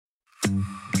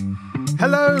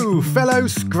Hello, fellow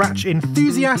Scratch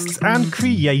enthusiasts and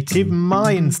creative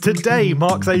minds. Today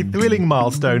marks a thrilling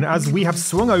milestone as we have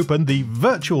swung open the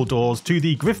virtual doors to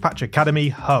the Griffpatch Academy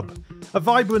Hub, a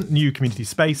vibrant new community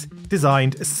space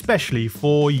designed especially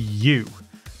for you.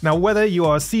 Now, whether you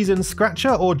are a seasoned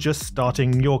Scratcher or just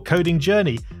starting your coding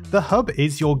journey, the Hub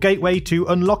is your gateway to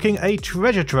unlocking a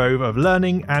treasure trove of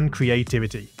learning and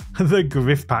creativity. The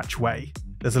Griffpatch way.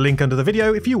 There's a link under the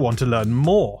video if you want to learn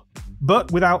more.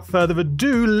 But without further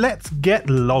ado, let's get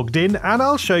logged in and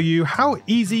I'll show you how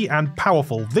easy and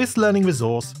powerful this learning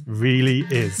resource really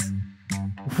is.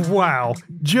 Wow,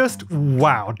 just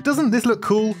wow, doesn't this look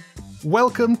cool?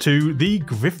 Welcome to the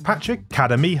Griffpatch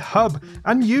Academy Hub,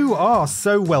 and you are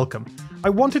so welcome. I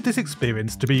wanted this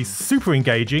experience to be super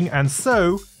engaging, and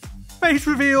so, face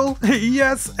reveal,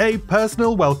 yes, a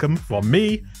personal welcome from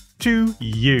me to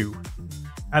you.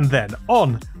 And then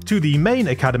on to the main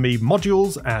Academy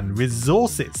modules and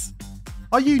resources.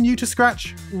 Are you new to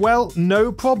Scratch? Well,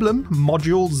 no problem.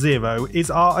 Module 0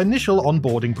 is our initial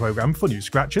onboarding program for new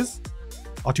Scratchers.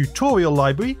 Our tutorial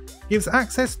library gives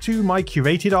access to my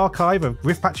curated archive of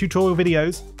Griffpatch tutorial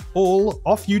videos, all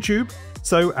off YouTube,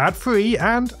 so ad-free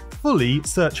and fully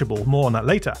searchable. More on that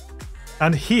later.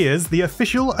 And here's the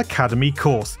official Academy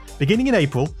course, beginning in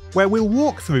April, where we'll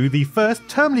walk through the first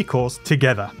termly course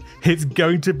together. It's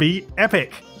going to be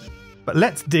epic! But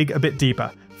let's dig a bit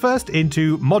deeper, first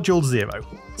into Module 0,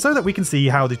 so that we can see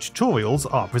how the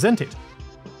tutorials are presented.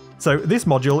 So this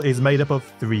module is made up of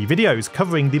 3 videos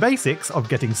covering the basics of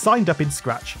getting signed up in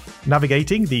Scratch,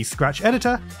 navigating the Scratch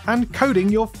editor, and coding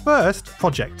your first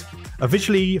project, a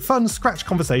visually fun Scratch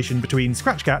conversation between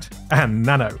Scratchcat and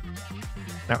Nano.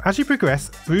 Now, as you progress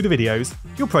through the videos,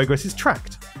 your progress is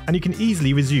tracked, and you can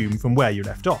easily resume from where you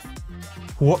left off.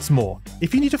 What's more,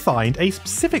 if you need to find a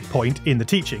specific point in the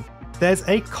teaching, there's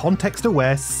a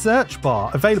context-aware search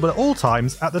bar available at all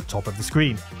times at the top of the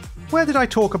screen. Where did I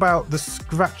talk about the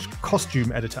Scratch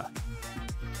costume editor?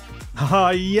 Ah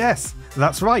yes,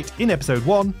 that's right, in episode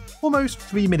 1, almost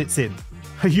 3 minutes in.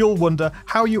 You'll wonder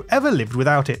how you ever lived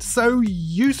without it, so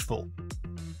useful.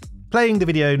 Playing the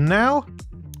video now,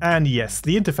 and yes,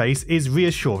 the interface is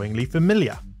reassuringly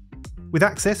familiar. With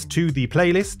access to the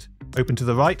playlist, open to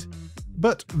the right,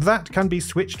 but that can be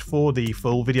switched for the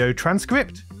full video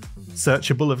transcript,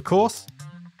 searchable of course,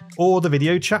 or the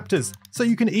video chapters, so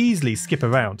you can easily skip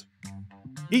around.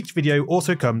 Each video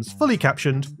also comes fully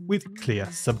captioned with clear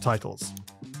subtitles.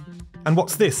 And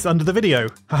what's this under the video?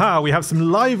 Haha, we have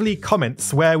some lively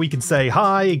comments where we can say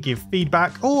hi, give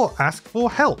feedback, or ask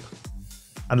for help.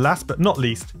 And last but not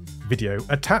least, video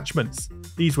attachments.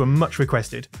 These were much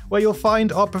requested, where you'll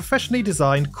find our professionally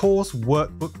designed course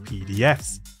workbook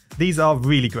PDFs. These are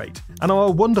really great, and are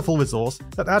a wonderful resource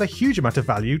that add a huge amount of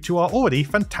value to our already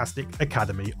fantastic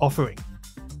Academy offering.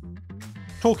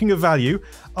 Talking of value,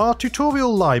 our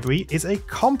tutorial library is a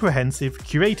comprehensive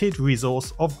curated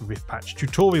resource of Griffpatch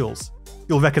tutorials.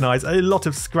 You'll recognise a lot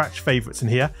of Scratch favourites in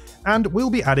here, and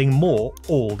we'll be adding more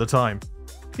all the time.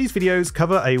 These videos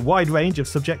cover a wide range of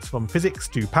subjects from physics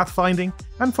to pathfinding,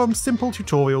 and from simple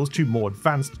tutorials to more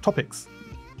advanced topics.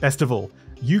 Best of all,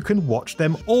 you can watch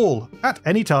them all at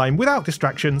any time without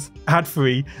distractions,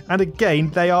 ad-free, and again,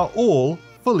 they are all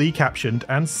fully captioned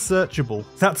and searchable.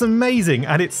 That's amazing,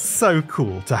 and it's so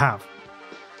cool to have.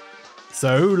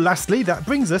 So lastly, that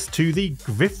brings us to the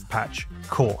Griffpatch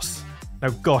course. Now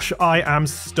gosh, I am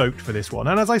stoked for this one,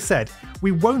 and as I said,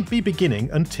 we won't be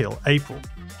beginning until April.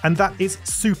 And that is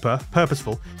super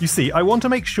purposeful. You see, I want to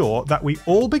make sure that we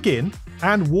all begin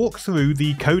and walk through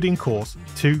the coding course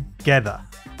together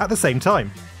at the same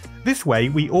time. This way,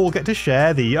 we all get to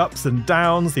share the ups and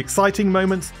downs, the exciting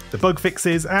moments, the bug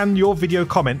fixes, and your video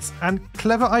comments and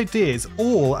clever ideas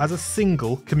all as a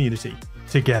single community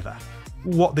together.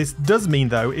 What this does mean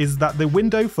though is that the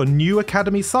window for new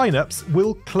Academy signups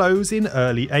will close in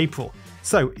early April.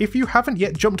 So if you haven't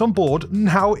yet jumped on board,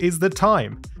 now is the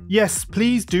time. Yes,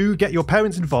 please do get your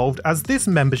parents involved, as this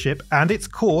membership and its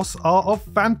course are of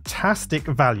fantastic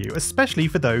value, especially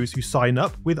for those who sign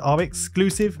up with our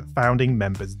exclusive founding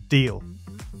members deal.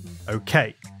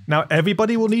 Okay, now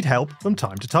everybody will need help from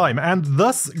time to time, and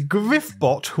thus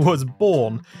Griffbot was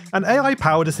born, an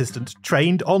AI-powered assistant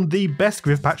trained on the best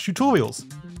Griffpatch tutorials.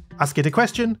 Ask it a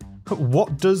question,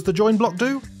 what does the join block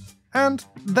do? And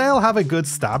they'll have a good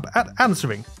stab at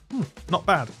answering. Not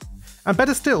bad. And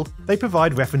better still, they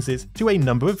provide references to a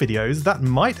number of videos that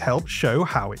might help show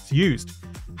how it's used.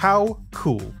 How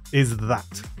cool is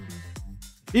that?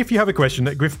 If you have a question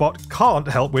that Griffbot can't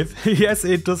help with, yes,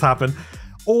 it does happen,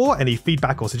 or any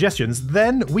feedback or suggestions,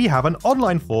 then we have an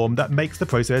online form that makes the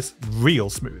process real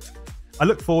smooth. I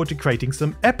look forward to creating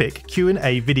some epic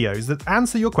Q&A videos that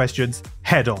answer your questions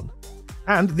head on.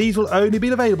 And these will only be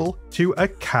available to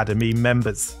Academy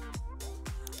members.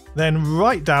 Then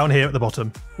right down here at the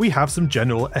bottom, we have some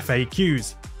general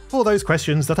FAQs for those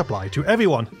questions that apply to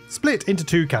everyone, split into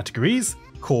two categories: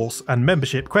 course and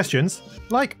membership questions,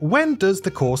 like when does the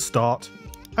course start,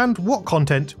 and what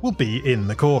content will be in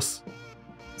the course.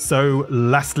 So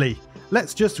lastly,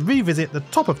 let's just revisit the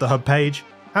top of the hub page,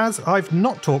 as I've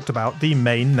not talked about the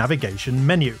main navigation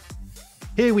menu.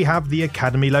 Here we have the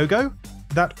Academy logo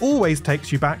that always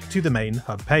takes you back to the main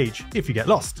hub page if you get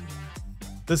lost.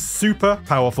 The super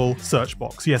powerful search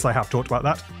box, yes, I have talked about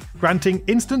that, granting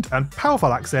instant and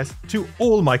powerful access to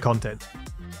all my content.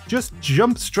 Just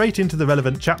jump straight into the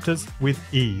relevant chapters with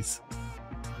ease.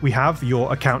 We have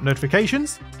your account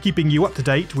notifications, keeping you up to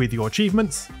date with your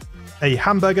achievements, a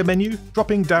hamburger menu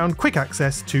dropping down quick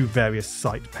access to various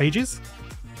site pages,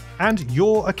 and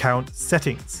your account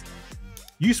settings.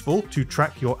 Useful to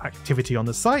track your activity on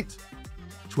the site,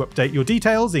 to update your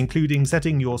details including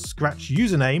setting your Scratch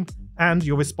username and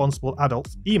your responsible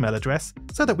adult's email address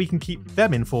so that we can keep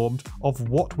them informed of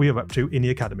what we are up to in the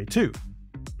Academy too.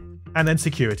 And then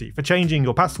security for changing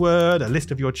your password, a list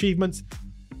of your achievements,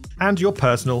 and your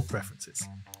personal preferences.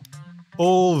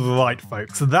 Alright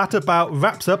folks, that about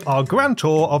wraps up our grand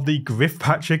tour of the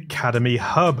Griffpatch Academy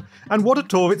hub. And what a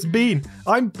tour it's been!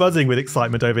 I'm buzzing with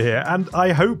excitement over here, and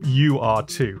I hope you are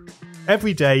too.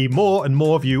 Every day, more and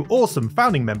more of you awesome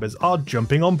founding members are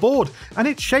jumping on board, and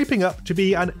it's shaping up to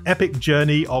be an epic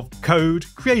journey of code,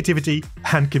 creativity,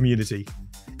 and community.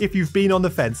 If you've been on the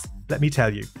fence, let me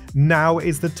tell you, now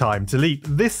is the time to leap.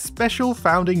 This special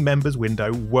founding members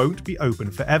window won't be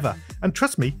open forever, and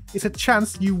trust me, it's a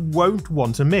chance you won't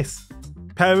want to miss.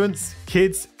 Parents,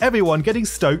 kids, everyone getting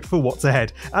stoked for what's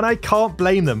ahead, and I can't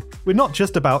blame them. We're not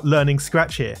just about learning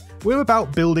Scratch here, we're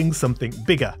about building something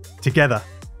bigger, together.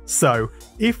 So,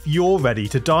 if you're ready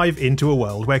to dive into a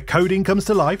world where coding comes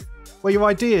to life, where your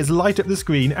ideas light up the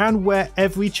screen, and where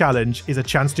every challenge is a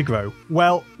chance to grow,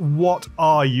 well, what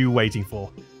are you waiting for?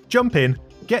 Jump in,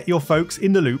 get your folks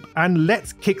in the loop, and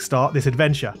let's kickstart this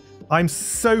adventure. I'm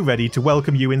so ready to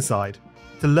welcome you inside,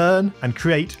 to learn and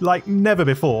create like never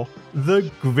before, the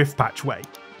Griffpatch way.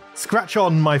 Scratch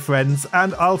on, my friends,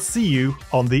 and I'll see you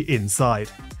on the inside.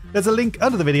 There's a link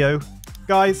under the video.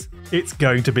 Guys, it's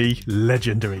going to be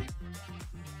legendary.